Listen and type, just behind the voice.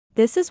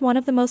This is one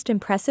of the most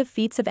impressive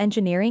feats of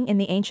engineering in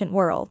the ancient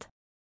world.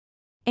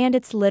 And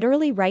it's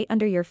literally right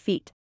under your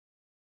feet.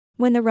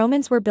 When the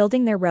Romans were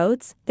building their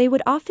roads, they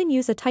would often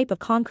use a type of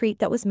concrete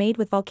that was made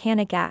with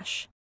volcanic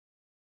ash.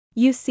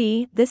 You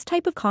see, this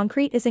type of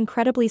concrete is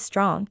incredibly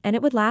strong and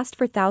it would last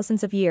for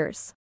thousands of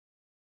years.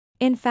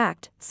 In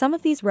fact, some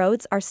of these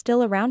roads are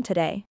still around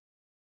today.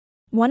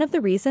 One of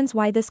the reasons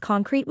why this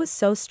concrete was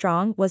so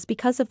strong was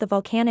because of the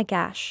volcanic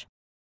ash.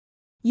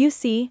 You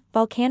see,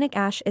 volcanic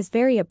ash is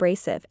very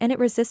abrasive and it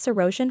resists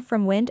erosion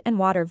from wind and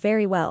water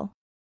very well.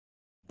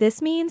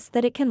 This means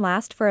that it can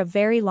last for a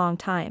very long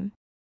time.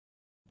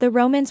 The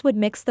Romans would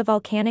mix the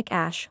volcanic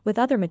ash with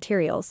other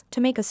materials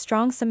to make a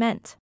strong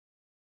cement.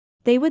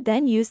 They would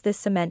then use this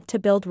cement to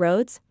build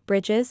roads,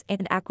 bridges,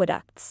 and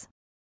aqueducts.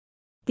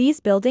 These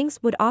buildings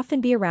would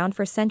often be around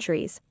for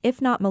centuries,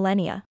 if not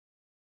millennia.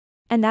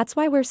 And that's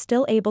why we're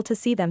still able to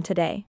see them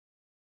today.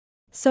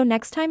 So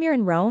next time you're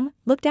in Rome,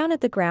 look down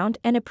at the ground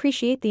and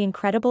appreciate the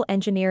incredible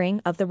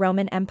engineering of the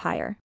Roman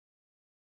Empire.